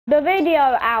The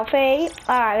video, Alfie.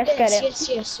 Alright, let's get it.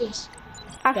 Yes.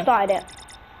 I started it.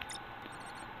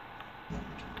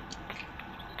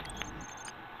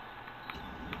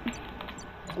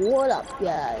 What up,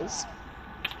 guys?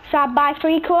 So I buy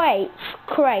 3 crates,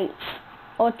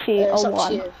 or 2, It's or up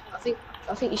 1. to you.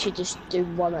 I think you should just do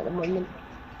 1 at the moment.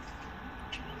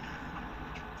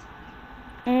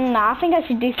 Nah, I think I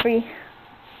should do 3.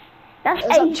 That's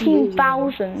It's up to you,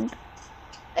 18,000.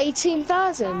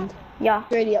 18,000? Yeah.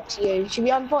 Really up to you. Should we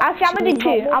unbox? Actually, I'm gonna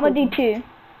do 2.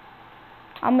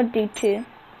 I'm gonna do 2.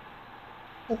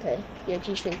 Okay. Yeah, if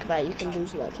you think about it, you can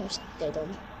lose like us dead on.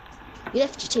 You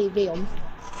left your TV on.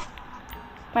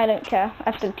 I don't care.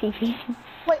 After the TV.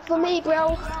 Wait for me,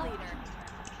 bro.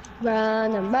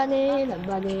 Run, I'm running.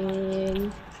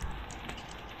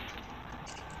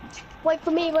 Wait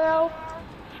for me, bro.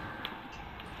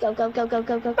 Go.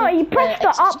 No, you pressed the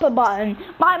up button.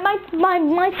 My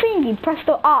thingy pressed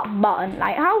the up button.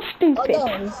 Like, how stupid. Oh,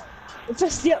 no. You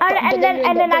press the up button,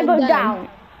 and then I go down.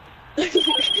 Is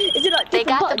it like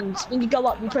different buttons? When you go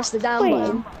up, you press the down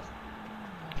button.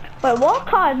 Wait, what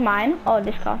car is mine? Oh,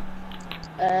 this car.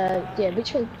 Yeah,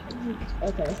 which one?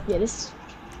 Okay, yeah, this.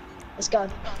 Let's go.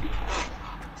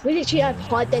 We literally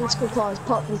have identical cars,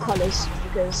 apart from colours,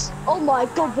 because. Oh my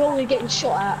god, we're only getting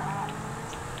shot at.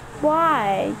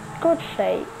 Why? God's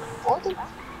sake.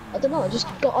 I don't know, I just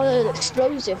got an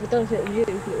explosive. I don't know if it was you,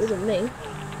 it wasn't me.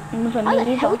 It wasn't How me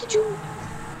the hell either. did you?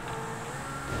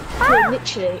 Wait,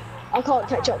 literally, I can't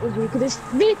catch up with you because this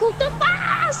vehicle's too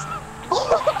fast!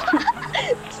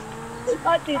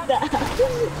 I did that.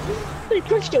 They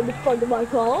crashed on the front of my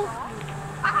car.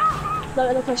 No,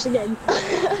 and I crashed again.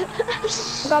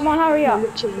 Come on, hurry up.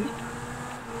 Literally.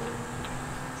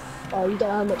 Oh, you don't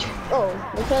know how much. Oh,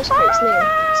 the first crate's near.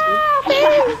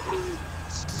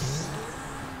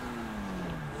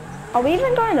 Are we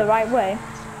even going the right way?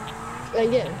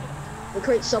 Yeah. The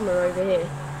crate's somewhere over here.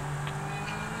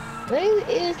 Where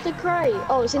is the crate?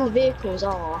 Oh, it's in the vehicles.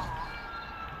 Oh.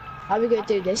 How are we gonna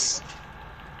do this?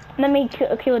 Let me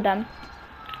kill them.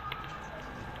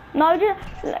 No,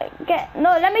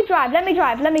 let me drive.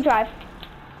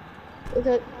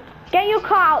 Okay. Get your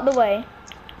car out the way.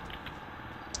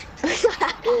 I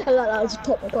like that, I just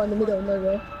pop my car in the middle of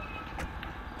nowhere.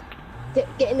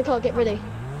 Get in the car, get ready.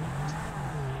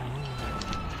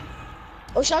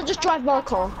 Or should I just drive my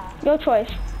car? Your choice.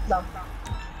 No.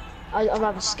 I'd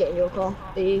rather just get in your car,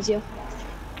 be easier.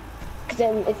 Because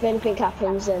then if anything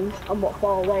happens, then I'm not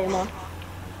far away, am I?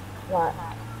 Right.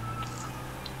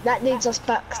 That leads us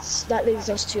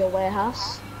to your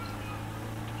warehouse.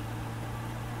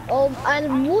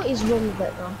 And what is wrong with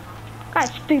it now?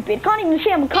 That's stupid. Can't even see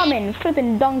him coming.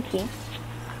 Flipping donkey.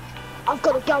 I've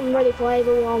got a gun ready for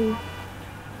everyone.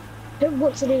 Who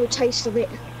wants a little taste of it?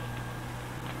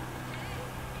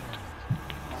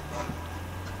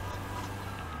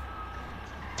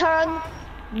 Turn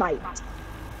right.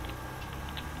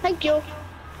 Thank you.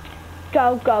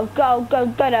 Go,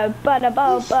 bada,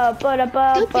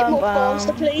 A bit more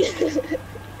faster, please.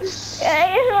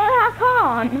 I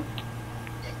can't.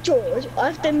 George,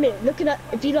 I have to admit,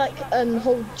 if you like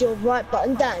hold your right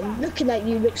button down, looking at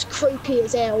you looks creepy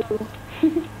as hell.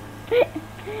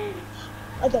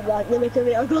 I don't like the look of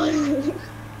it. I'm going.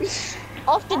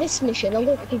 After this mission, I'm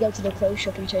going to go to the clothes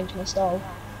shop and change my style.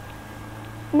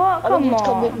 What? I want you to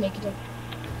come on. with me.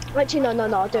 Actually, no,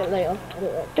 I'll do it later.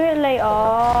 Do it later.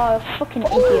 Oh, fucking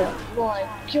idiot. Oh my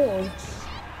god.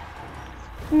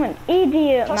 I'm an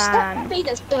idiot, Plus, man. that thing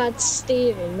that's bad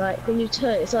steering, like when you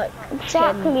turn, it's like.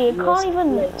 Exactly. I can't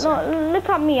even. No, look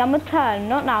at me. I'm a turn.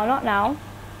 Not now.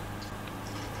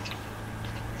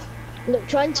 Look,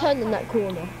 try and turn in that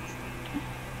corner.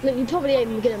 Look, you probably ain't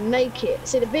even gonna make it.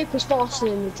 See, the vehicle's faster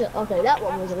than the okay, that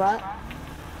one was alright.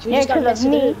 Yeah, because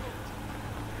of me.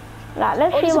 Right,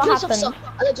 let's see what happens. And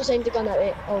I just aimed the gun at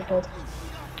it. Oh god.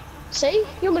 See?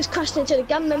 You almost crashed into the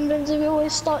gun members and we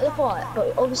always start the fight.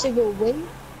 But obviously we'll win.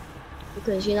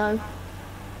 Because, you know,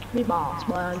 we boss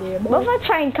my idea. What if a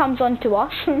train comes onto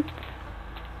us?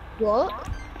 What?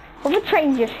 What if a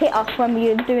train just hit us when we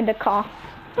were doing the car?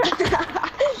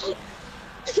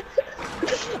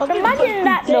 Imagine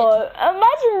that though,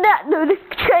 the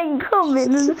train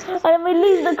coming and then we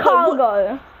lose the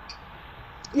cargo.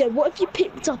 Yeah, what if you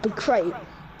picked up a crate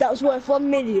that was worth 1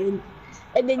 million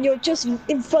and then you're just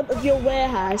in front of your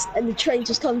warehouse and the train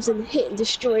just comes and and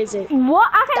destroys it? What?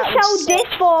 I can sell this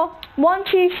for 1,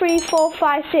 2, 3, 4,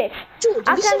 5, 6. George,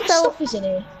 I can sell stuff is in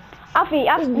here. Alfie,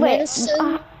 wait,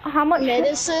 medicine, how much?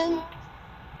 Medicine,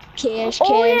 cash,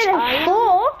 oh yeah, there's iron.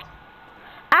 4.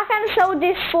 I can sell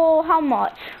this for how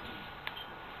much?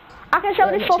 I can sell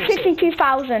this for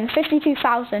 52,000.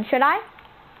 52,000. Should I?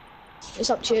 It's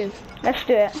up to you. Let's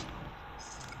do it.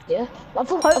 Yeah. I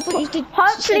thought you did.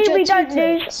 Hopefully we don't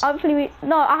lose. Hopefully we.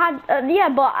 No, I had. Yeah,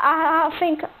 but I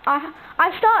think I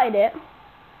started it.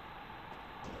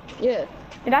 Yeah.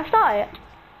 Did I start it?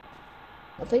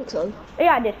 I think so.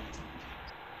 Yeah, I did.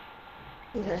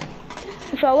 Okay.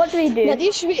 So what do we do? Now the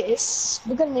issue is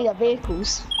we're gonna need our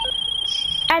vehicles.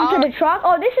 Enter the truck.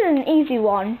 Oh, this is an easy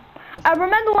one. I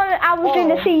remember when I was doing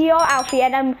the CEO outfit,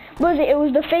 and then it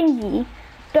was the thingy,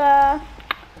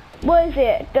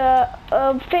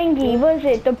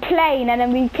 the plane, and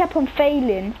then we kept on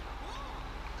failing.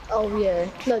 Oh yeah,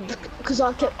 no, because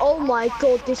I kept. Oh my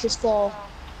god, this is for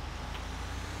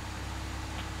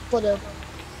the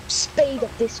speed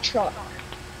of this truck.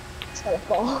 It's kind of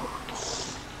far.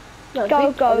 No, Go.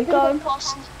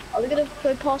 Are we gonna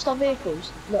go past our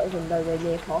vehicles? Not even nowhere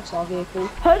near past our vehicles.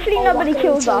 Hopefully nobody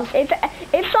kills us.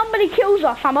 If somebody kills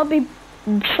us, I'm gonna be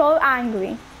so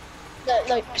angry.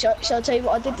 No. Shall I tell you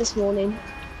what I did this morning?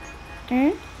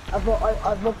 Hmm? I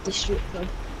robbed the strip club.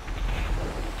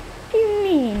 What do you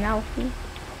mean, Alfie?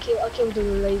 I killed all the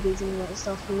ladies and all that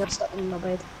stuff and left stuck them in my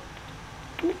bed.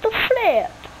 What the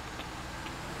flip?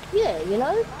 Yeah, you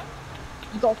know?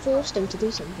 You gotta force them to do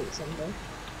something someday.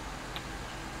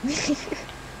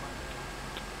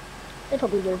 They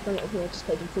probably would have done it if I just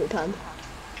paid them £40.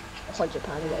 £100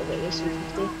 or whatever it is, £50,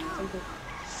 something.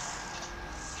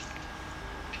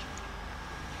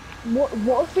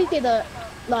 What if we did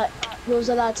we was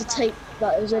allowed to take,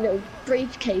 it was a little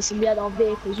briefcase and we had our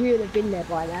vehicles, we would have been there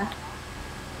by now.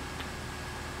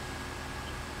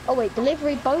 Oh wait,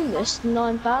 delivery bonus,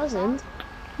 9,000.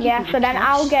 Yeah, so then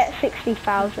I'll get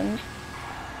 60,000.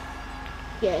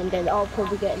 Yeah, and then I'll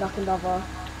probably get like another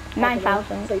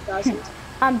 9,000. 3,000.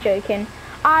 I'm joking.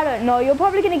 I don't know, you're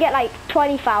probably gonna get like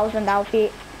 20,000,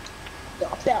 Alfie. Yeah,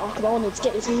 I bet I wanted to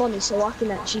get this money so I can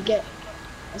actually get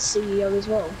a CEO as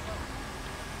well.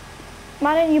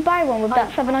 Why don't you buy one with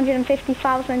that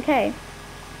 750,000k?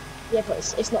 Yeah, but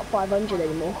it's not 500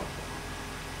 anymore.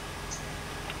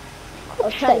 I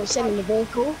was planning on selling the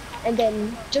vehicle, and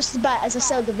then just about as I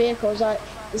sold the vehicle, I was like,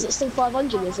 is it still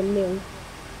 500 as a mil? And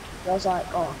I was like,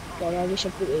 oh, God, I wish I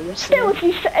bought it yesterday. Still, if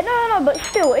you but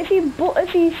still, if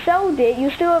you sold it, you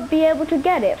still be able to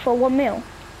get it for 1 mil.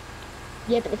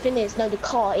 Yeah, but the thing is, no, the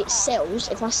car, it sells.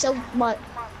 If I sell my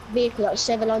vehicle at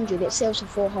 700, it sells for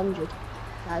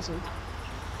 400,000.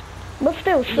 But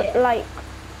still,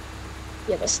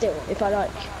 Yeah, but still, if I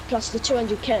plus the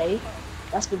 200k,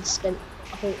 that's been spent.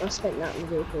 I think I spent that in the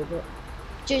vehicle, but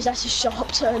geez, that's a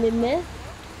sharp turn in there.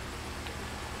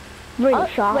 Really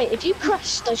sharp. Wait, if you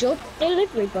crash, does your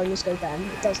delivery bonus go down?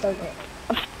 It does, don't it?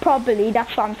 Probably.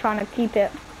 That's why I'm trying to keep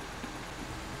it.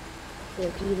 Yeah,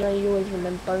 because you know you always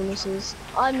remember bonuses.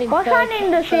 What's I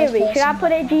name the series? Should I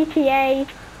put it GTA?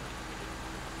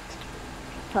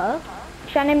 Huh?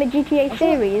 Should I name it GTA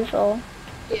series or?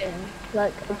 Yeah,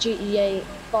 like a GTA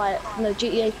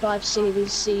 5 series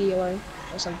CEO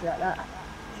or something like that.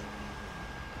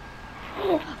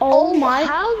 Oh my!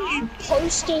 How you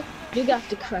posted? You're gonna have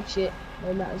to crash it,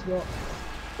 no matter what.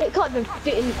 It can't even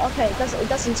fit in. Okay, it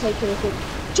doesn't take anything.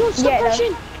 George, stop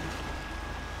crashing!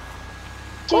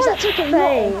 Geez, that took a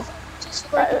lot off. Just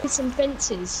breaking some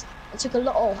fences. I took a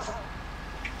lot off.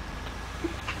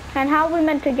 And how are we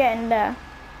meant to get in there?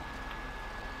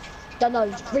 Don't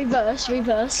know. Reverse. Do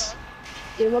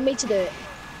you want me to do it?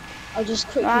 I'll just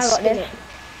quickly spin it.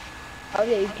 Oh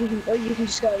yeah, you can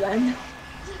just go around.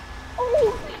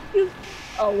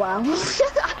 Oh wow.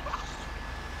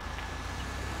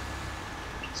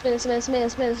 Spin.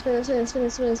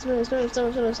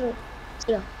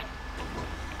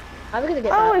 How are we gonna get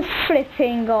that? It's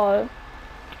flipping go.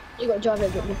 You got to drive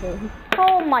it before.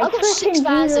 Oh my I got flipping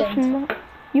 6,000.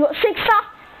 You got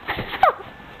 6,000?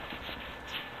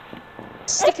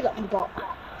 Stick it up in the bot.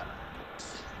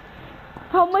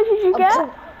 How much did you get?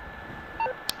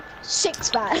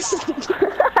 6,000.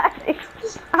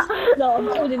 No, I'm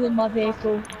calling in my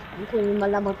vehicle. I'm calling in my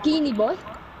Lamborghini, boy.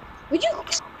 Would you?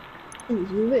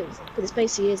 You would, but it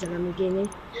basically is a Lamborghini.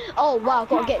 Oh wow, I've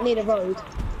got to get near the road.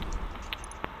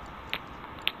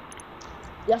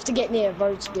 You have to get near a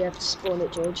road to be able to spawn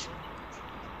it, George.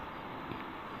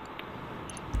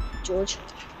 George.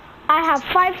 I have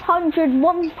 500,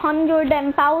 100,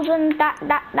 and 1,000.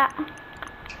 That.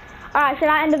 Alright, should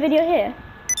I end the video here?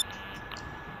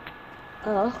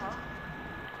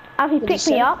 Have you picked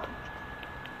me up?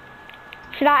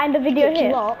 Should I end the video Pick here?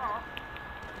 you up?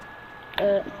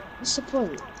 What's the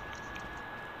point?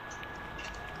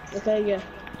 Okay, yeah.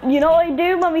 You know what we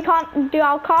do when we can't do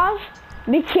our cars?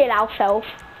 We kill ourselves.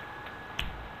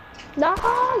 No!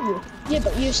 Yeah,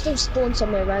 but you still spawn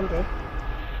somewhere around here.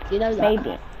 You know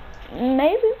that?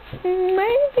 Maybe.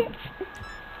 Maybe.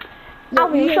 Look,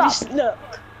 Alfie, you what's just, look.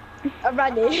 I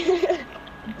ran in.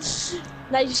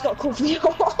 Now you just got to call for your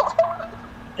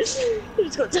You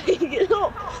just got to take it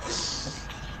up.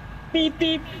 Beep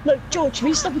beep. Look, George,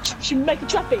 we stop. Should we make a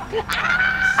traffic?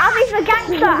 Alfie's a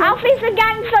gangster. Alfie's a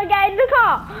gangster. Get in the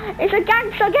car. It's a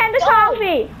gangster. Get in the car,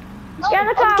 Alfie. Get in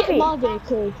the car, I'm Alfie. getting my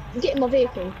vehicle. I'm getting my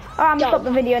vehicle. Alright, I'm gonna stop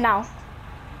the video now.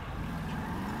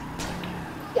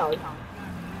 Yo.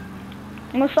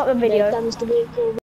 I'm gonna stop the video. Damage the vehicle.